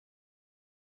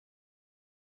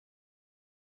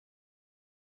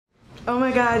Oh my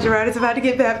God, Jerard is about to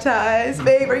get baptized.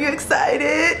 Babe, are you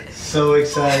excited? So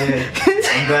excited.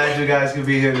 I'm glad you guys could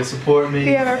be here to support me.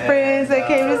 We have our friends that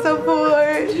came to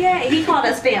support. Yeah, he called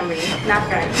us family, not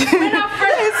friends. We're not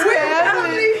friends. It's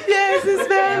family. Yes, it's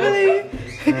family.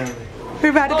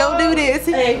 We're about to go do this.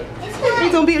 Hey.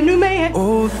 He's gonna be a new man.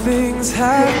 All things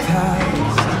have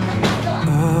passed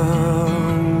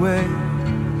away.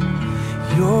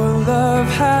 Your love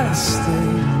has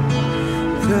stayed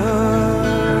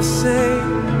the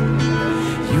same.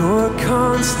 Your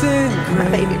constant My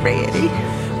baby ready.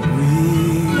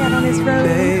 Got on his robe.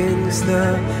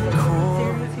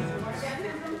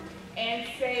 And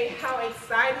say how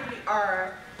excited we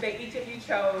are that each of you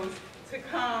chose to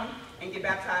come and get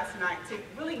baptized tonight, to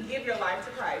really give your life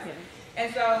to Christ.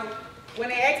 And so when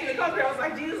they asked me to come here, I was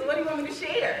like, Jesus, what do you want me to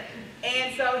share?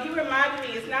 And so he reminded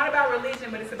me, it's not about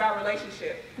religion, but it's about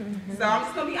relationship. So I'm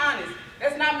just going to be honest.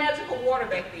 That's not magical water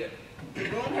back there. The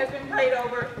room has been prayed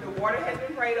over, the water has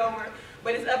been prayed over,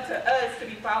 but it's up to us to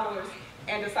be followers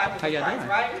and disciples of Christ,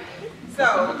 right?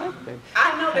 So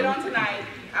I know that on tonight,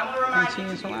 I want to remind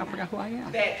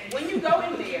you that when you go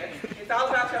in there, it's all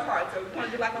about your heart. So we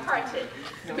want to do like a heart check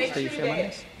to make sure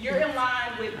that you're in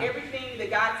line with everything that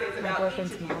God says about each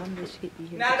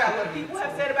of you. Not about what people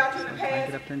have said about you in the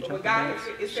past, but what God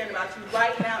is saying about you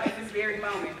right now at this very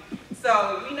moment.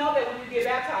 So we know that when you get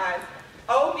baptized,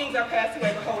 old things are passed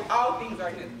away, behold, all things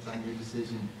are new. On your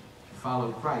decision to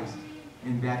follow Christ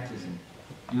in baptism.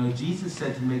 You know, Jesus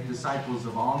said to make disciples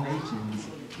of all nations,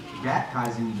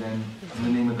 baptizing them in the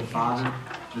name of the Father,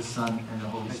 the Son, and the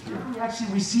Holy Spirit. We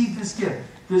actually received this gift.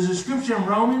 There's a scripture in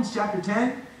Romans chapter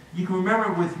 10. You can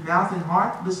remember it with mouth and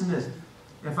heart. Listen to this.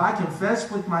 If I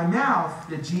confess with my mouth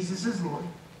that Jesus is Lord,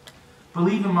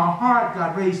 believe in my heart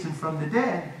God raised him from the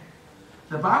dead,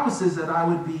 the Bible says that I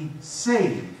would be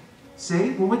saved.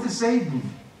 Saved? Well, what does saved mean?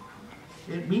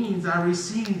 It means I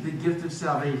received the gift of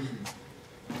salvation.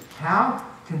 How?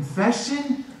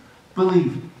 Confession,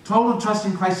 belief, total trust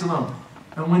in Christ alone.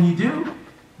 And when you do,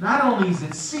 not only is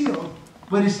it sealed,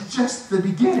 but it's just the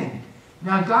beginning.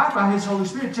 Now God, by his Holy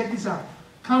Spirit, check this out,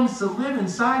 comes to live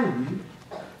inside of you.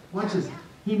 Watch this.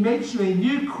 He makes you a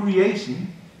new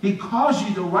creation. He calls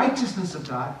you the righteousness of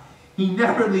God. He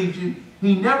never leaves you.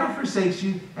 He never forsakes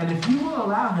you. And if you will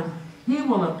allow him, he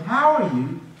will empower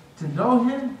you to know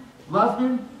him, love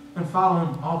him, and follow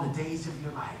him all the days of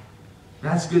your life.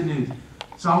 That's good news.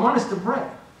 So I want us to pray.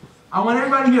 I want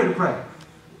everybody here to pray.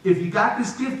 If you got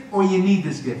this gift or you need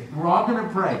this gift, we're all going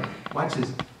to pray. Watch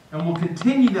this. And we'll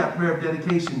continue that prayer of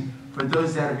dedication for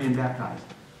those that are being baptized.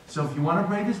 So if you want to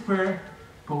pray this prayer,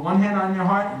 put one hand on your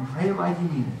heart and pray it like you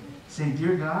mean it. Say,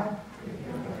 Dear God,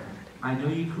 I know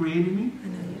you created me. I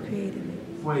know you created me.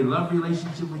 For a love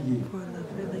relationship with you. For a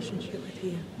love relationship with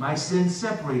you. My sins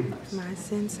separated us. My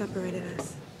sin separated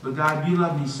us. But God, you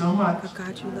love me so much. But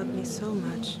God, you love me so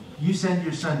much. You sent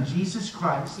your son, Jesus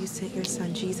Christ. You sent your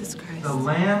son, Jesus Christ. The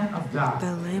Lamb of God.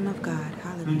 The Lamb of God.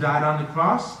 Hallelujah. Who died on the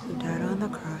cross. Who died on the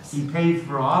cross. He paid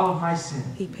for all of my sins.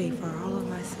 He paid for all of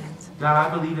my sins.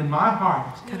 God, I believe in my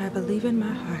heart. God, I believe in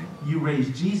my heart. You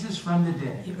raised Jesus from the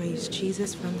dead. You raised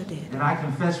Jesus from the dead. And I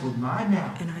confess with my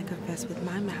mouth. And I confess with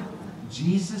my mouth.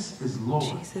 Jesus is Lord.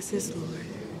 Jesus is Lord.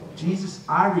 Jesus,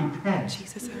 I repent.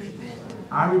 Jesus, I repent.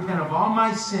 I repent of all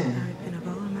my sin. I repent of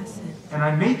all of my sins. And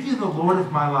I make you the Lord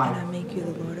of my life. And I make you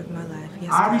the Lord of my life.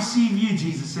 Yes, I God. receive you,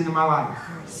 Jesus, into my life.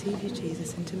 I receive you,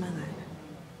 Jesus, into my life.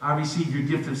 I receive your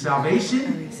gift of I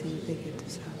salvation. receive the gift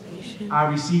of salvation. I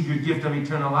receive your gift of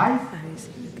eternal life. I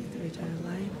receive the gift of eternal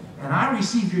life. And I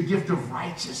receive your gift of And I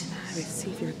righteousness.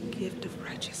 receive your gift of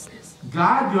righteousness.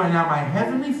 God, you are now my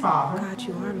heavenly Father. God,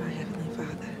 you are my heavenly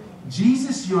Father.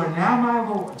 Jesus, you are now my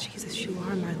Lord. Jesus, you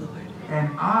are my Lord. And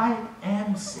I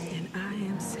am saved. And I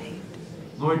am saved.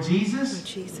 Lord Jesus, Lord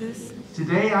Jesus,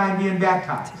 today I am being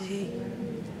baptized. today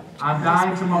I'm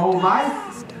dying to my old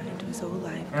life. He's dying to his old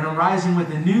life. And I'm rising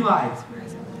with a new life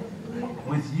Rising with a new life.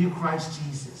 with you, Christ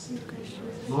Jesus. In Christ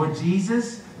Jesus. Lord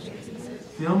Jesus, Jesus,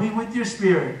 fill me with your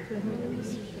Spirit fill me with your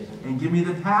Spirit. and give me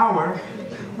the power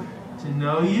to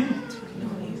know you, To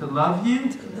know you. to love you,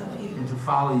 To love you. and to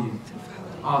follow you To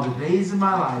follow you. all the days of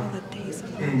my All life. the days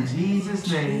of my In life.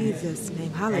 Jesus' name, In Jesus'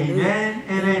 name. Hallelujah. amen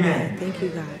and amen. Thank you,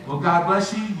 God. Well, God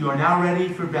bless you. You are now ready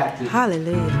for baptism.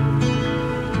 Hallelujah.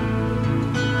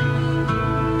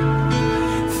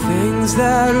 things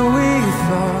that we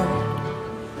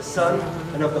thought. The Son,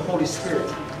 and of the Holy Spirit.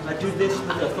 I do this with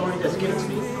the authority that's given to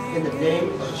me in the name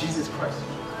of Jesus Christ.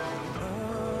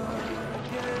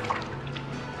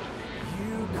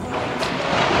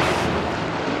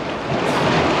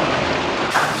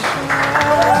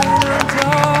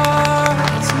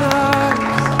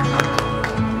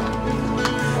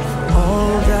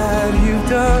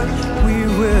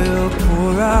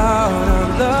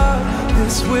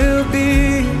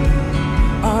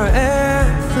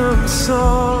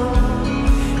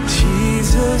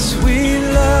 yes, we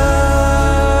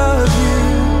love you.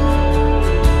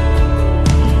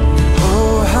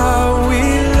 Oh, how we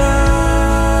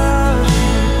love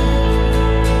you.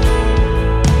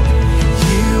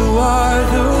 You are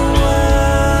the one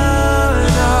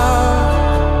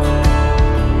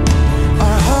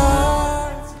our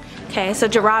hearts. Okay, so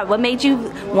Jerard, what made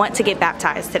you want to get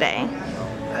baptized today?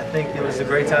 I think it was a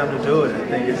great time to do it. I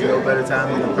think it's no better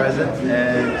time than the present,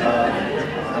 and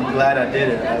I'm glad I did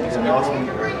it. It was an awesome,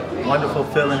 wonderful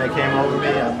feeling that came over me.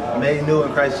 I'm made new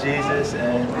in Christ Jesus,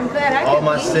 and all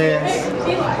my sins,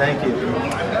 thank you,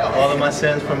 all of my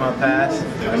sins from my past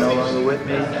are no longer with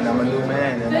me, and I'm a new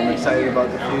man, and I'm excited about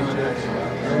the future,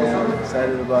 and I'm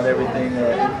excited about everything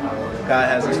that God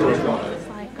has in store for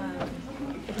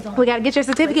me. We gotta get your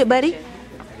certificate, buddy.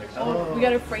 We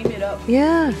gotta frame it up.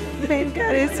 Yeah, they've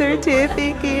got his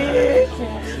certificate.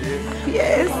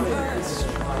 Yes.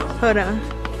 Hold on.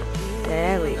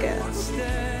 There we go.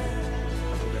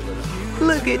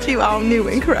 Look at you, all new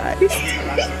in Christ.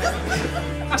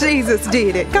 Jesus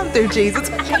did it. Come through, Jesus.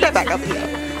 Put that back up here.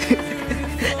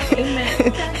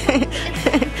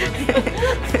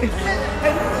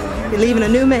 You're leaving a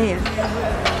new man.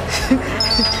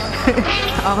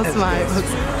 All smiles.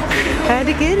 Had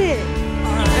to get it.